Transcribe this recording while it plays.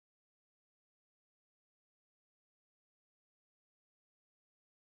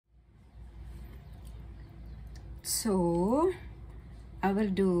So I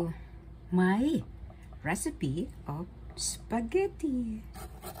will do my recipe of spaghetti.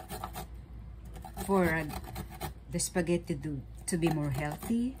 For the spaghetti to be more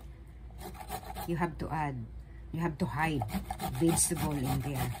healthy, you have to hide vegetable in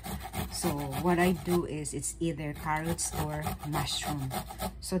there. So what I do is it's either carrots or mushroom.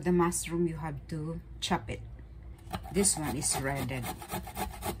 So the mushroom, you have to chop it. This one is shredded.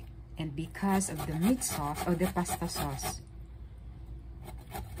 And because of the meat sauce or the pasta sauce,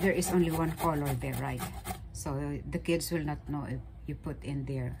 there is only one color there, right? So the kids will not know if you put in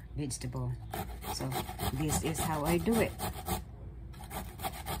their vegetable. So this is how I do it.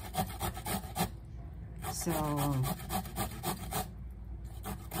 So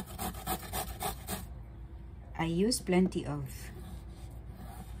I use plenty of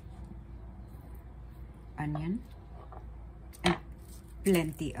onion and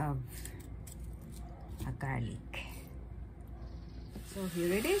plenty of garlic. So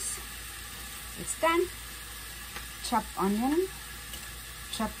here it is. It's done. Chop onion,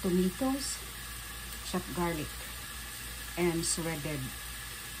 chop tomatoes, chop garlic, and shredded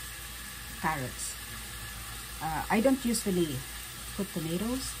carrots. I don't usually put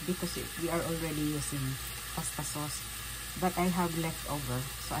tomatoes because we are already using pasta sauce, but I have leftover,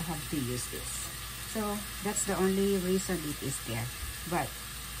 so I have to use this. So that's the only reason it is there, but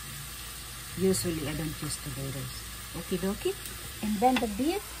usually I don't use tomatoes. Okie dokie. And then the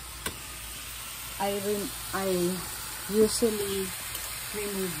beef, I usually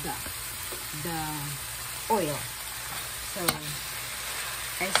remove the oil. So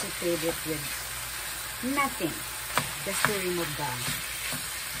I sauteed it with nothing, just to remove the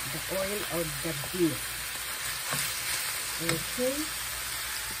oil of the beef. Okay.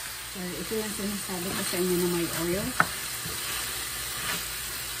 So ito yung sinasabi ko sa inyo na may oil.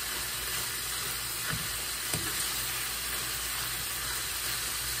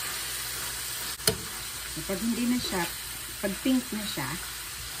 Pag hindi na siya, pag pink na siya,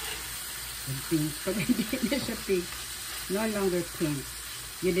 pag hindi na siya pink, no longer pink,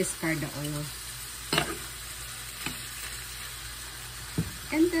 you discard the oil.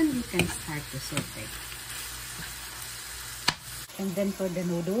 And then you can start to saute. And then for the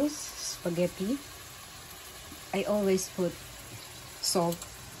noodles, spaghetti, I always put salt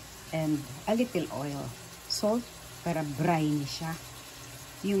and a little oil. Salt para briny siya.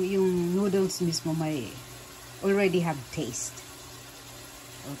 Yung noodles mismo may already have taste.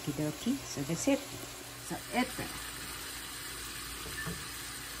 Okie dokie. So that's it. So eto.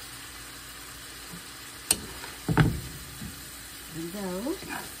 And go.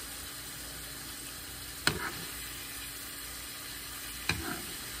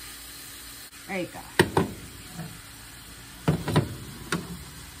 There you go.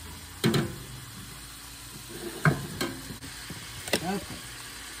 Okay.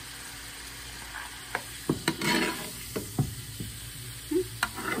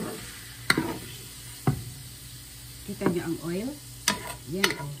 Kita nyo ang oil? Yan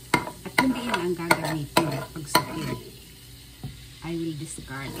o. At hindi yan ang gagamitin pag sakit. I will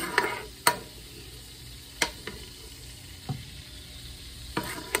discard it.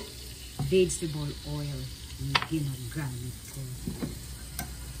 Vegetable oil yung ginagamit ko.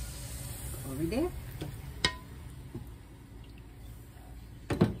 Over there.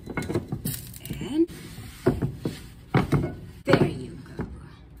 And there you go.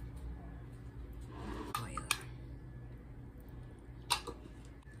 Oil.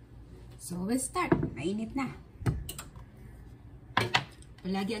 So we'll start. Mainit na.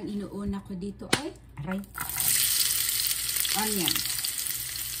 Palagi ang inuuna ko dito ay onion.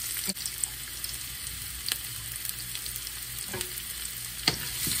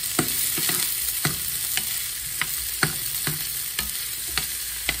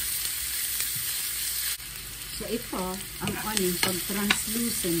 So ito, ang onion, pag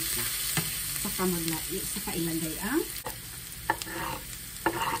translucent ka, saka ilagay ang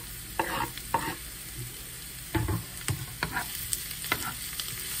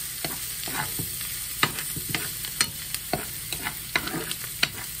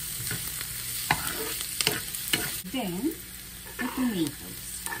then the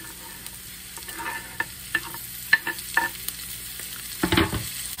tomatoes.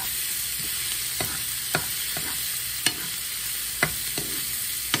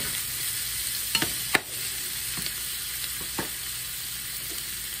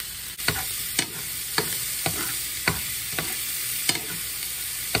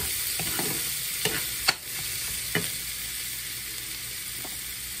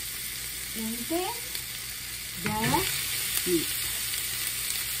 And then the meat.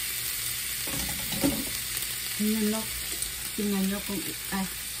 Tingnan nyo kung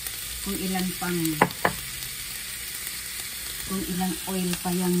ilan kung ilang oil pa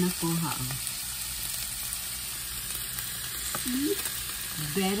yung nakuha.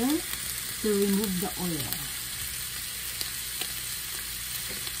 Better to remove the oil.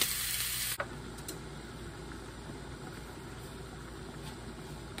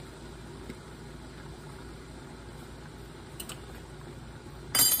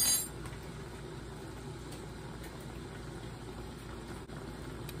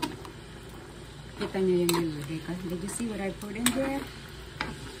 Kita nyo yung nilagay ko. Did you see what I put in there?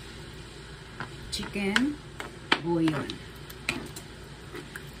 Chicken bouillon.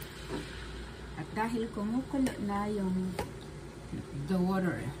 At dahil kumukulo na yung the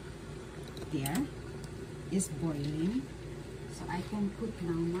water there is boiling, so I can put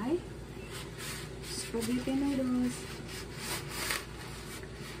now my spaghetti noodles.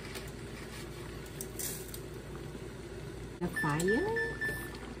 The fire.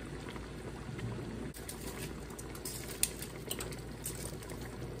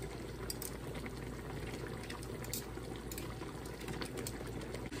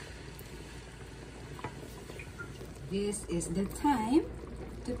 This is the time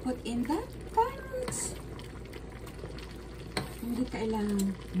to put in the carrots. Hindi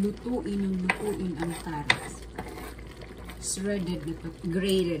kailangan lutuin ang carrots. Shredded na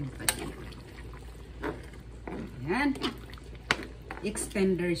grated pati. Ayan.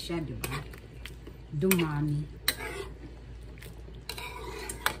 Extender siya, diba? Dumami.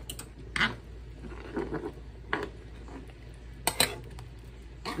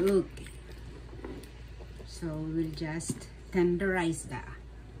 Okay. So we'll just tenderize the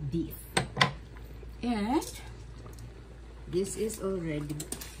beef. And this is already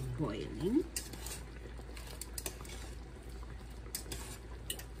boiling.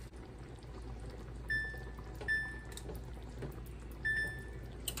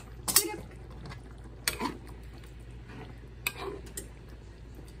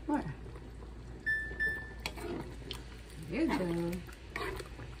 There you go.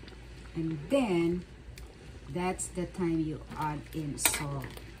 And then that's the time you add in salt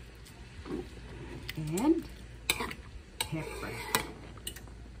and pepper.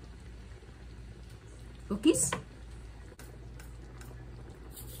 Cookies.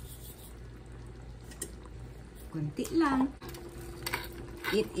 Kunti lang.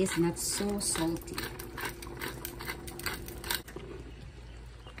 It is not so salty.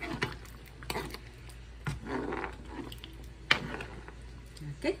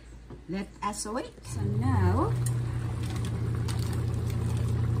 Okay, let us wait. So now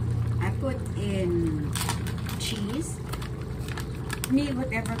I put in cheese. Me,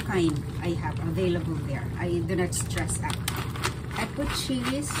 whatever kind I have available there. I do not stress out. I put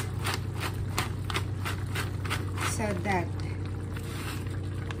cheese so that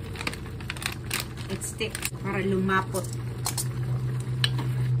it sticks para lumapot.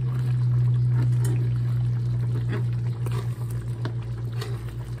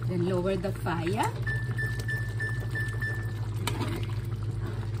 Then lower the fire.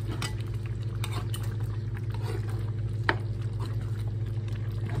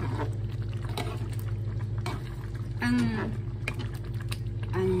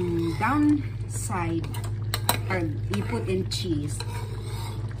 Ang downside, or you put in cheese,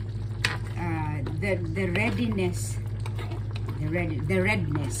 the redness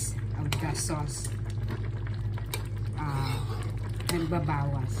of the sauce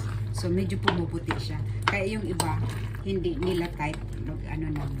nagbabawas. So medyo pumuputi siya. Kaya yung iba hindi nila type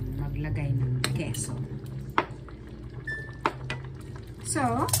maglagay ng keso.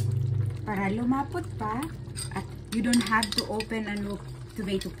 So para lumapot pa, at you don't have to open a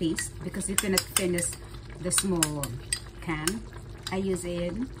tomato paste because you cannot finish the small can. I use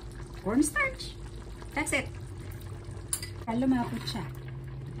in cornstarch. That's it. Para lumapot siya.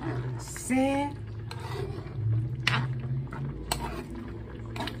 Set.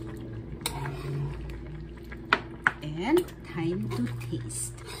 And time to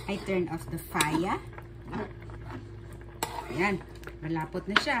taste. I turn off the fire. Ayan. Malapot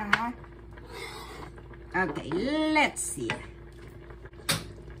na siya, ha? Okay, let's see.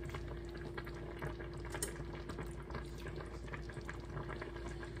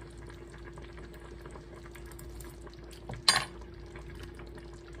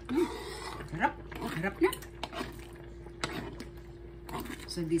 Harap. Harap na.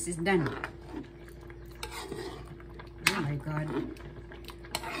 So this is done. Oh my God.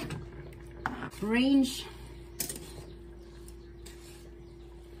 Range.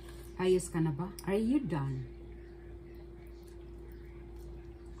 Ayos ka na ba? Are you done?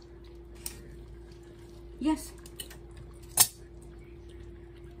 Yes.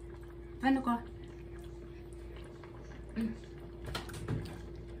 Ano ko?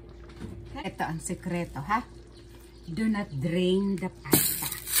 Ito ang sekreto, ha? Do not drain the pasta.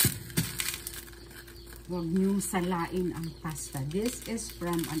 Huwag niyong salain ang pasta. This is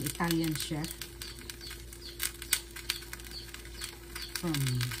from an Italian chef.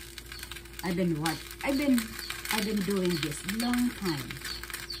 I've been doing this long time,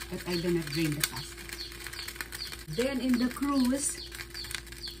 but I do not drain the pasta. Then in the cruise,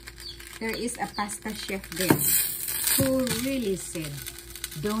 there is a pasta chef there who really said,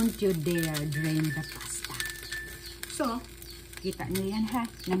 don't you dare drain the pasta. So, kita nyo yan ha.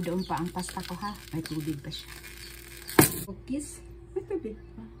 Nandoon pa ang pasta ko ha. May tubig pa siya. Cookies. May tubig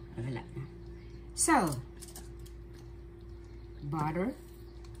pa. Wala na. So, butter.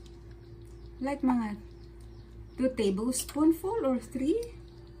 Like mga 2 tablespoonful or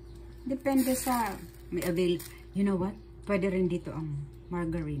 3. Depende sa may avail. You know what? Pwede rin dito ang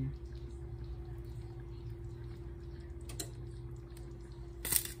margarine.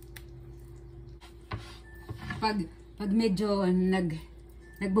 Pag medyo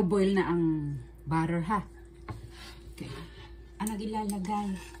nagbo-boil na ang butter ha. Okay. Ang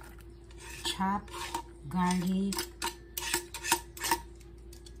ilalagay? Chopped garlic.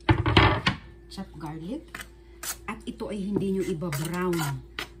 Chopped garlic. At ito ay hindi nyo iba-brown.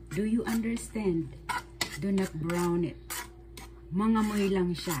 Do you understand? Do not brown it. Mangamoy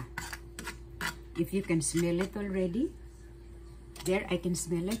lang siya. If you can smell it already, there, I can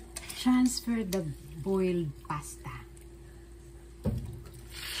smell it. Transfer the boiled pasta.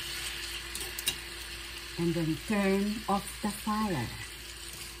 And then turn off the fire.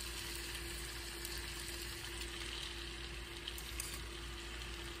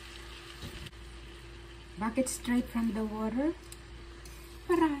 Bakit straight from the water?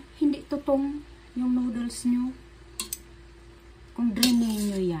 Para hindi tutong yung noodles nyo. Kung drainin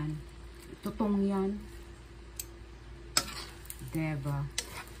nyo yan, tutong yan. Diba?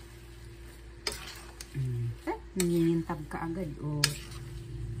 Nangingintab ka agad. Oh.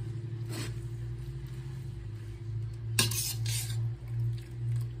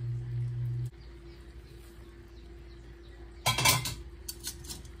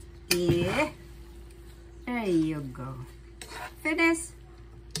 Yeah. There you go. Finish.